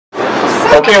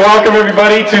Okay, welcome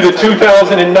everybody to the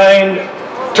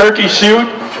 2009 Turkey Shoot,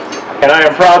 and I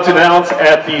am proud to announce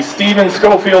at the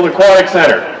Schofield Aquatic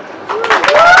Center.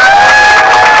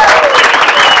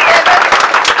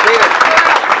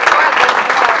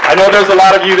 I know there's a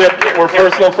lot of you that were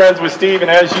personal friends with Steve, and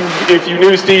if you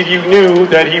knew Steve, you knew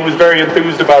that he was very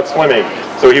enthused about swimming.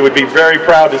 So he would be very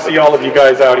proud to see all of you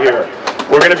guys out here.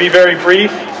 We're going to be very brief,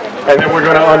 and then we're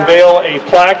going to unveil a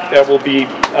plaque that will be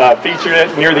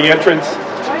featured near the entrance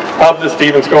of the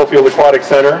Schofield Aquatic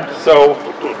Center. So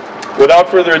without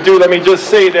further ado, let me just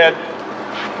say that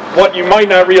what you might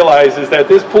not realize is that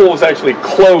this pool was actually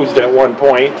closed at one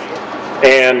point,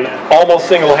 and almost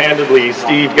single-handedly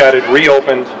Steve got it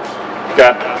reopened,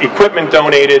 got equipment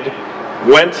donated,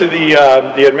 went to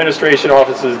the administration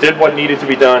offices, did what needed to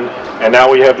be done, and now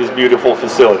we have this beautiful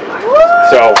facility.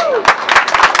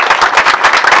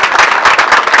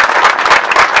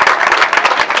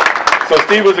 So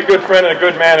Steve was a good friend and a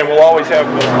good man, and we'll always have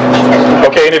him.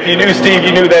 Okay, and if you knew Steve,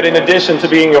 you knew that in addition to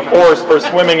being a force for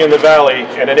swimming in the valley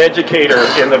and an educator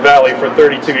in the valley for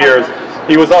 32 years,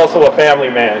 he was also a family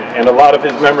man, and a lot of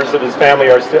his members of his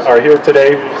family are here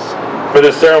today for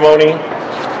this ceremony,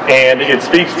 and it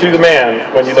speaks to the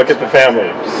man when you look at the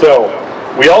family. So,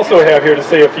 we also have here to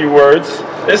say a few words.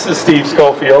 This is Steve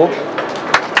Schofield,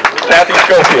 Kathy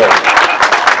Schofield.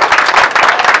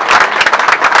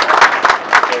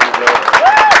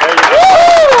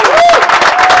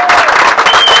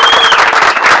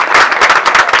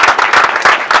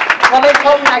 Well, they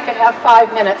told me I could have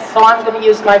 5 minutes, so I'm going to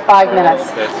use my 5 minutes.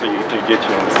 That's so you get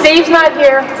you. Steve's not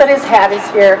here, but his hat is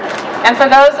here. And for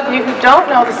those of you who don't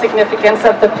know the significance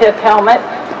of the pith helmet,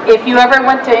 if you ever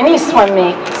went to any swim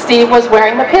meet, Steve was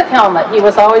wearing the pith helmet. He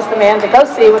was always the man to go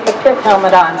see with the pith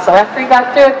helmet on. So after he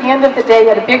got through, at the end of the day, he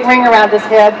had a big ring around his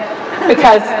head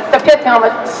because the pith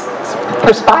helmet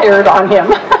perspired on him.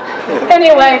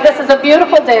 Anyway, this is a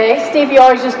beautiful day. Steve, you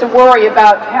always used to worry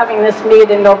about having this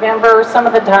meet in November. Some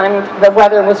of the time the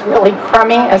weather was really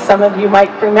crummy, as some of you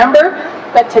might remember,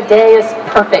 but today is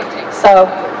perfect. So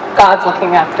God's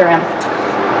looking after him.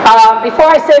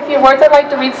 Before I say a few words, I'd like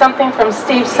to read something from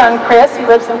Steve's son, Chris. He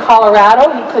lives in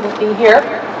Colorado. He couldn't be here.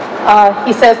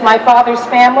 He says, "My father's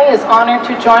family is honored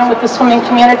to join with the swimming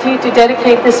community to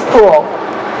dedicate this pool.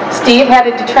 Steve had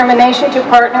a determination to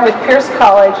partner with Pierce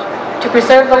College to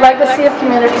preserve the legacy of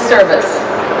community service.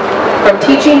 From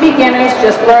teaching beginners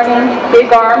just learning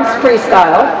big arms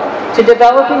freestyle to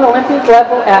developing Olympic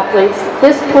level athletes,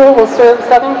 this pool will serve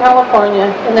Southern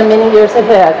California in the many years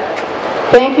ahead.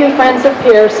 Thank you, friends of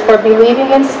Pierce, for believing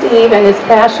in Steve and his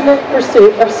passionate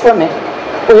pursuit of swimming.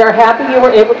 We are happy you were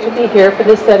able to be here for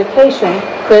this dedication.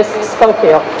 Chris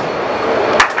Schofield."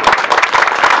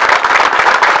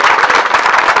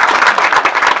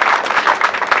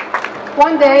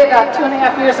 One day, about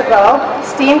 2.5 years ago,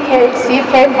 Steve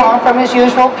came home from his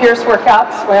usual Pierce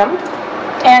workout swim,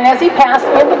 and as he passed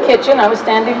me in the kitchen, I was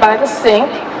standing by the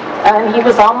sink, and he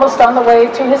was almost on the way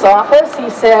to his office. He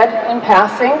said, in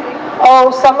passing, "Oh,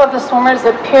 some of the swimmers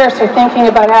at Pierce are thinking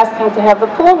about asking to have the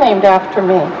pool named after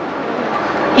me."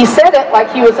 He said it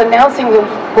like he was announcing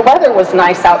the weather was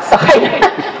nice outside.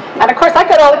 And of course, I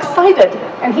got all excited,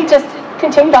 and he just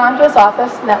continued on to his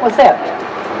office, and that was it.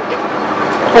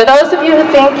 For those of you who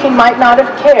think he might not have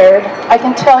cared, I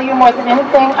can tell you more than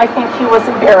anything, I think he was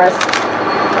embarrassed.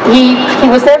 He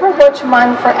was never much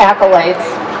one for accolades.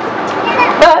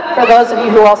 But for those of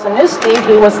you who also knew Steve,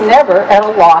 he was never at a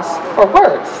loss for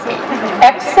words,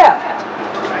 except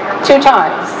 2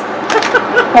 times.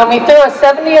 When we threw a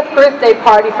 70th birthday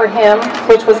party for him,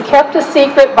 which was kept a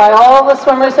secret by all the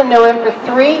swimmers who knew him for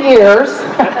 3 years,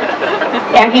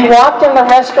 and he walked in the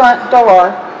restaurant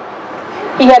door,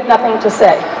 he had nothing to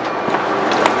say.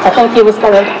 I think he was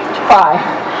going to cry.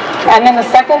 And then the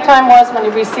second time was when he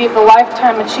received the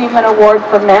Lifetime Achievement Award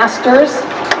for Masters.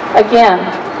 Again,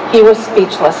 he was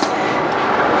speechless.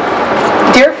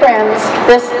 Dear friends,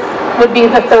 this would be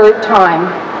the 3rd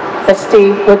time that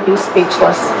Steve would be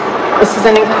speechless. This is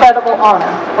an incredible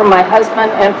honor for my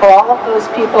husband and for all of those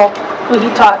people who he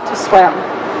taught to swim.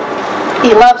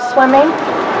 He loved swimming,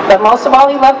 but most of all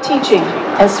he loved teaching.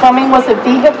 And swimming was a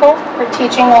vehicle for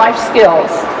teaching life skills,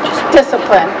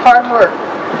 discipline, hard work,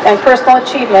 and personal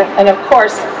achievement, and of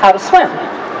course, how to swim.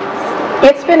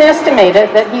 It's been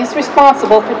estimated that he's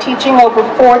responsible for teaching over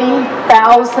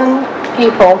 40,000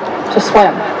 people to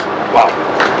swim. Wow.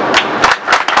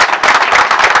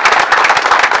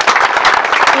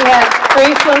 He has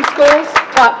 3 swim schools,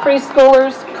 taught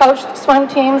preschoolers, coached swim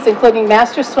teams, including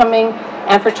master swimming,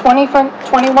 and for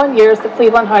 21 years, the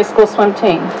Cleveland High School swim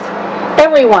team.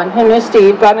 Everyone who knew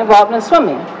Steve got involved in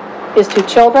swimming. His 2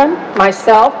 children,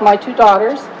 myself, my 2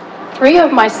 daughters, 3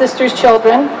 of my sister's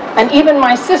children, and even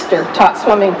my sister taught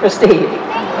swimming for Steve.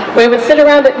 We would sit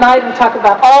around at night and talk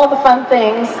about all the fun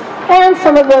things, and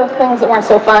some of the things that weren't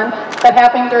so fun, that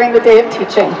happened during the day of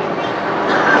teaching.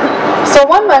 So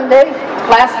one Monday,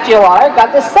 last July, I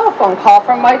got this cell phone call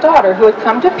from my daughter who had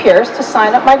come to Pierce to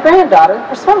sign up my granddaughter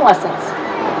for swim lessons.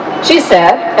 She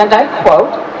said, and I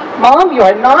quote, "Mom, you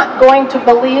are not going to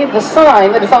believe the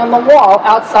sign that is on the wall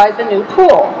outside the new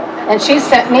pool." And she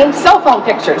sent me cell phone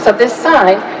pictures of this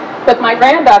sign with my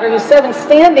granddaughter, who's 7,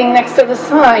 standing next to the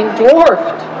sign,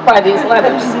 dwarfed by these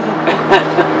letters.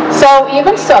 So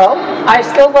even so, I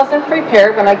still wasn't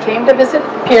prepared when I came to visit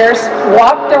Pierce,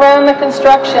 walked around the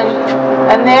construction,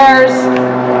 and there's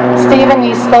Stephen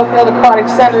E. Schofield Aquatic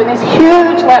Center in these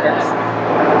huge letters.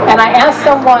 And I asked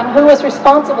someone who was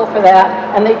responsible for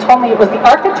that, and they told me it was the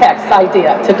architect's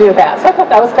idea to do that. So I thought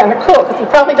that was kind of cool, because he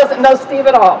probably doesn't know Steve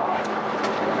at all.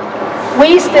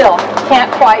 We still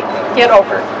can't quite get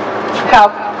over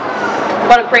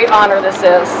what a great honor this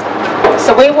is.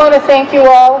 So we want to thank you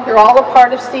all. You're all a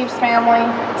part of Steve's family.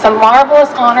 It's a marvelous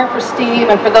honor for Steve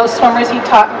and for those swimmers he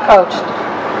taught and coached.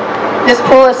 This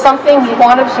pool is something he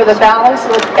wanted for the valley so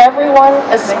that everyone,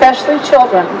 especially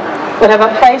children, would have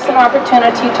a place and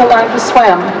opportunity to learn to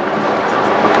swim.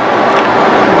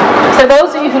 For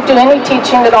those of you who do any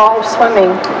teaching at all of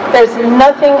swimming, there's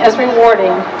nothing as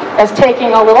rewarding as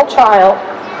taking a little child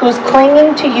who's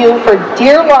clinging to you for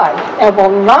dear life and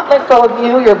will not let go of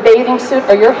you, your bathing suit,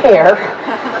 or your hair,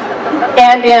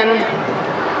 and in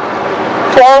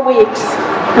 4 weeks,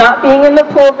 not being in the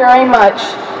pool very much,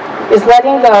 is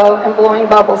letting go and blowing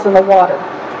bubbles in the water.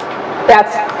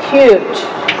 That's huge.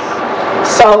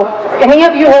 So, if any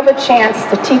of you have a chance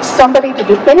to teach somebody to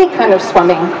do any kind of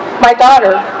swimming, my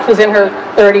daughter, who's in her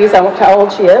 30s, I won't tell how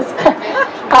old she is,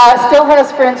 still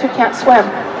has friends who can't swim.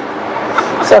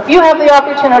 So if you have the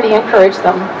opportunity, encourage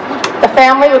them. The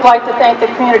family would like to thank the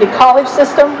community college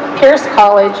system, Pierce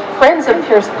College, Friends of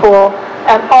Pierce Pool,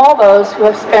 and all those who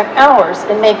have spent hours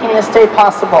in making this day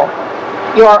possible.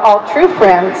 You are all true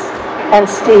friends, and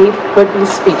Steve would be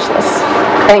speechless.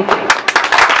 Thank you.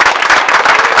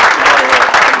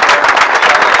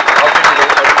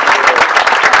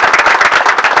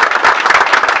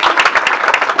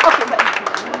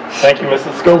 Thank you,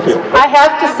 Mrs. Schofield. I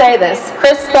have to say this.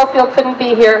 Chris Schofield couldn't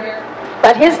be here,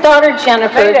 but his daughter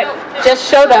Jennifer just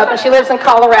showed up, and she lives in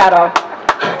Colorado.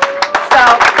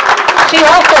 So she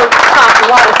also taught a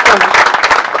lot of swimming.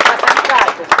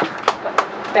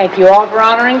 Thank you all for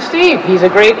honoring Steve. He's a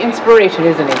great inspiration,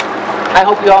 isn't he? I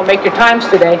hope you all make your times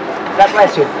today. God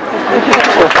bless you.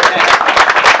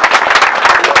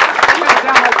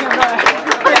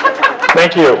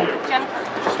 Thank you.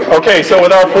 Okay, so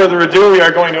without further ado, we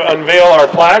are going to unveil our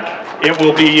plaque. It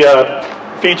will be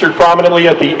featured prominently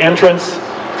at the entrance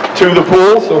to the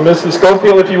pool. So Mrs.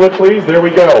 Schofield, if you would please, there we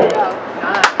go.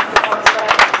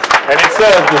 And it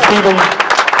says the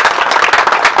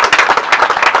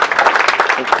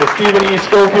Stephen E.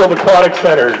 Schofield Aquatic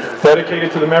Center,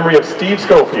 dedicated to the memory of Steve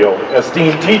Schofield,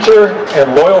 esteemed teacher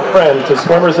and loyal friend to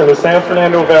swimmers in the San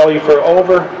Fernando Valley for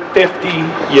over 50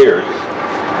 years.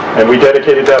 And we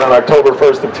dedicated that on October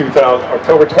 21st of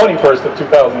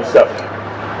 2007.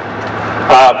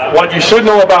 What you should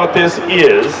know about this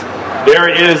is, there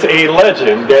is a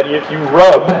legend that if you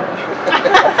rub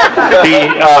the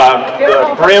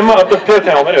brim of the pith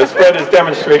helmet, as Fred is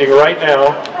demonstrating right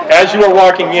now, as you are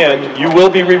walking in, you will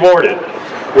be rewarded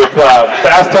with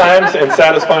fast times and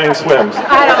satisfying swims.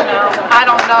 I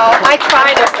don't know. I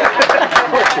tried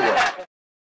it.